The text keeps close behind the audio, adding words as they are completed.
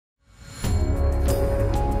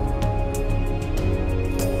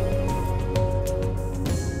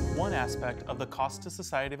aspect of the cost to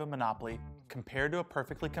society of a monopoly compared to a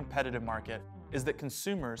perfectly competitive market is that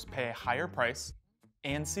consumers pay a higher price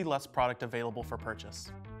and see less product available for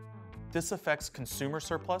purchase. This affects consumer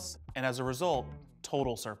surplus and, as a result,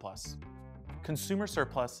 total surplus. Consumer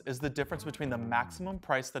surplus is the difference between the maximum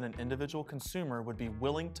price that an individual consumer would be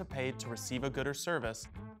willing to pay to receive a good or service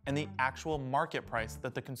and the actual market price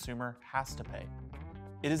that the consumer has to pay.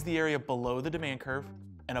 It is the area below the demand curve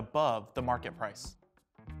and above the market price.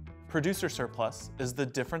 Producer surplus is the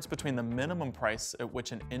difference between the minimum price at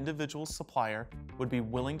which an individual supplier would be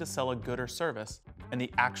willing to sell a good or service and the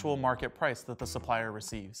actual market price that the supplier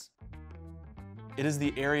receives. It is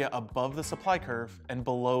the area above the supply curve and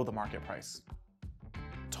below the market price.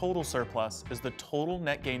 Total surplus is the total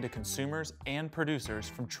net gain to consumers and producers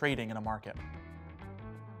from trading in a market.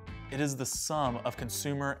 It is the sum of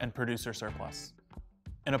consumer and producer surplus.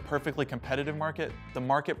 In a perfectly competitive market, the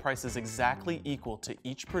market price is exactly equal to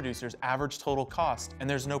each producer's average total cost, and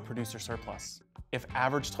there's no producer surplus. If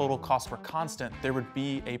average total costs were constant, there would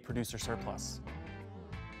be a producer surplus.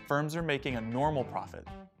 Firms are making a normal profit,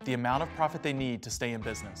 the amount of profit they need to stay in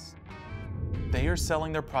business. They are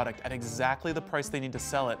selling their product at exactly the price they need to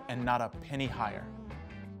sell it and not a penny higher.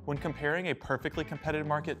 When comparing a perfectly competitive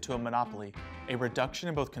market to a monopoly, a reduction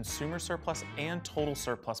in both consumer surplus and total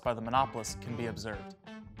surplus by the monopolist can be observed.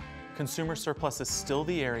 Consumer surplus is still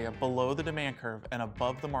the area below the demand curve and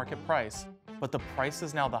above the market price, but the price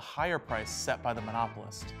is now the higher price set by the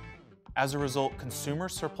monopolist. As a result, consumer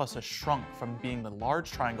surplus has shrunk from being the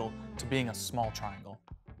large triangle to being a small triangle.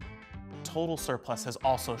 Total surplus has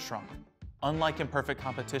also shrunk. Unlike in perfect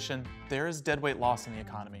competition, there is deadweight loss in the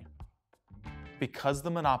economy. Because the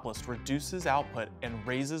monopolist reduces output and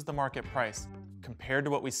raises the market price, compared to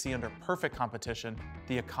what we see under perfect competition,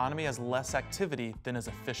 the economy has less activity than is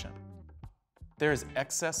efficient. There is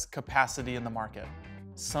excess capacity in the market.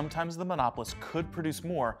 Sometimes the monopolist could produce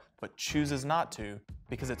more, but chooses not to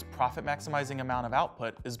because its profit-maximizing amount of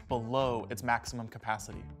output is below its maximum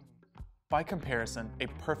capacity. By comparison, a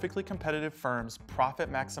perfectly competitive firm's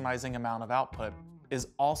profit-maximizing amount of output is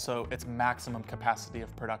also its maximum capacity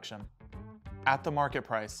of production. At the market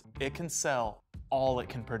price, it can sell all it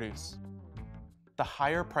can produce. The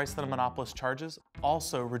higher price that a monopolist charges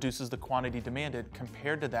also reduces the quantity demanded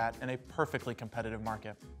compared to that in a perfectly competitive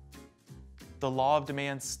market. The law of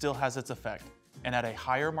demand still has its effect, and at a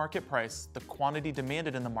higher market price, the quantity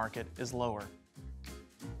demanded in the market is lower.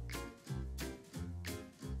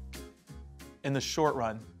 In the short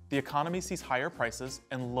run, the economy sees higher prices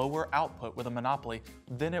and lower output with a monopoly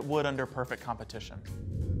than it would under perfect competition.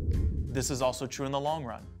 This is also true in the long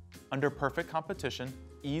run. Under perfect competition,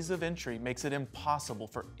 ease of entry makes it impossible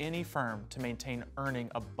for any firm to maintain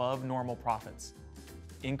earning above normal profits.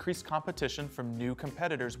 Increased competition from new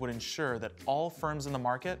competitors would ensure that all firms in the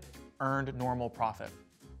market earned normal profit.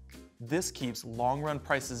 This keeps long-run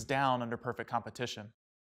prices down under perfect competition.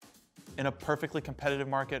 In a perfectly competitive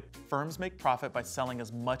market, firms make profit by selling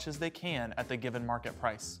as much as they can at the given market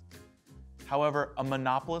price. However, a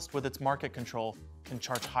monopolist with its market control can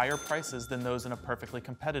charge higher prices than those in a perfectly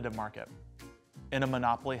competitive market. In a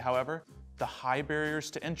monopoly, however, the high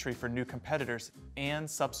barriers to entry for new competitors and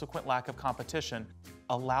subsequent lack of competition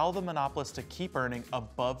allow the monopolist to keep earning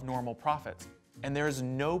above normal profits, and there is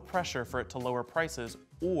no pressure for it to lower prices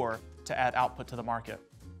or to add output to the market.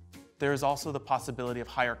 There is also the possibility of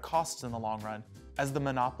higher costs in the long run, as the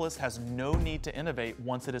monopolist has no need to innovate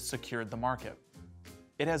once it has secured the market.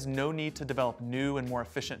 It has no need to develop new and more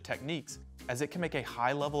efficient techniques, as it can make a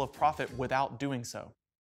high level of profit without doing so.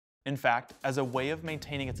 In fact, as a way of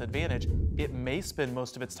maintaining its advantage, it may spend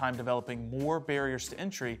most of its time developing more barriers to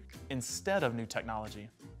entry instead of new technology.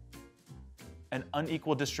 An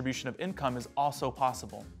unequal distribution of income is also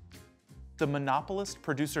possible. The monopolist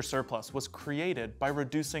producer surplus was created by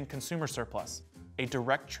reducing consumer surplus, a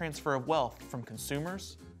direct transfer of wealth from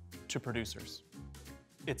consumers to producers.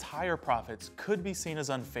 Its higher profits could be seen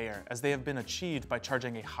as unfair, as they have been achieved by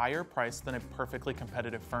charging a higher price than a perfectly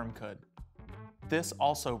competitive firm could. This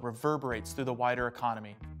also reverberates through the wider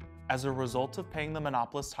economy. As a result of paying the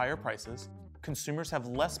monopolist higher prices, consumers have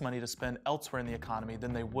less money to spend elsewhere in the economy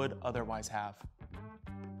than they would otherwise have.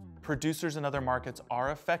 Producers in other markets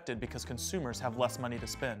are affected because consumers have less money to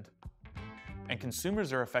spend. And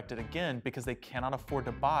consumers are affected again because they cannot afford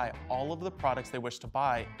to buy all of the products they wish to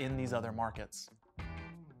buy in these other markets.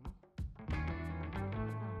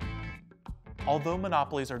 Although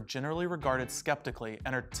monopolies are generally regarded skeptically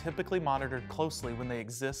and are typically monitored closely when they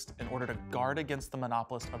exist in order to guard against the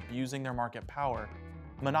monopolist abusing their market power,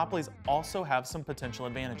 monopolies also have some potential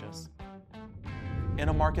advantages. In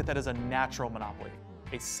a market that is a natural monopoly,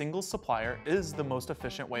 a single supplier is the most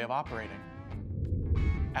efficient way of operating.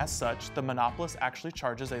 As such, the monopolist actually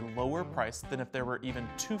charges a lower price than if there were even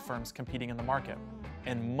two firms competing in the market,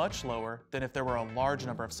 and much lower than if there were a large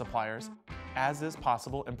number of suppliers, as is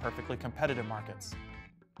possible in perfectly competitive markets.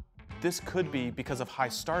 This could be because of high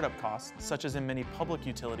startup costs, such as in many public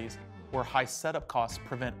utilities, where high setup costs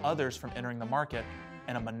prevent others from entering the market,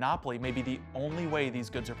 and a monopoly may be the only way these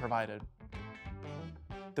goods are provided.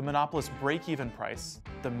 The monopolist's break-even price,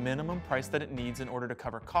 the minimum price that it needs in order to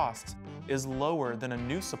cover costs, is lower than a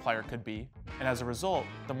new supplier could be, and as a result,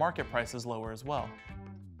 the market price is lower as well.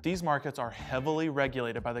 These markets are heavily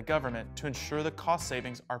regulated by the government to ensure the cost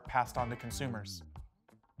savings are passed on to consumers.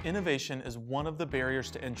 Innovation is one of the barriers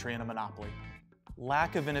to entry in a monopoly.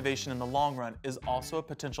 Lack of innovation in the long run is also a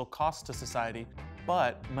potential cost to society,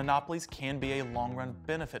 but monopolies can be a long-run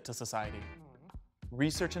benefit to society.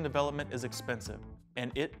 Research and development is expensive,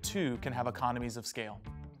 and it too can have economies of scale.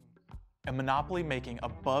 A monopoly making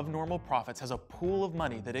above normal profits has a pool of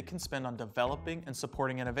money that it can spend on developing and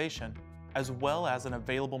supporting innovation, as well as an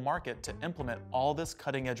available market to implement all this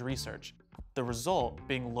cutting-edge research, the result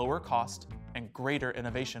being lower cost and greater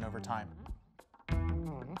innovation over time.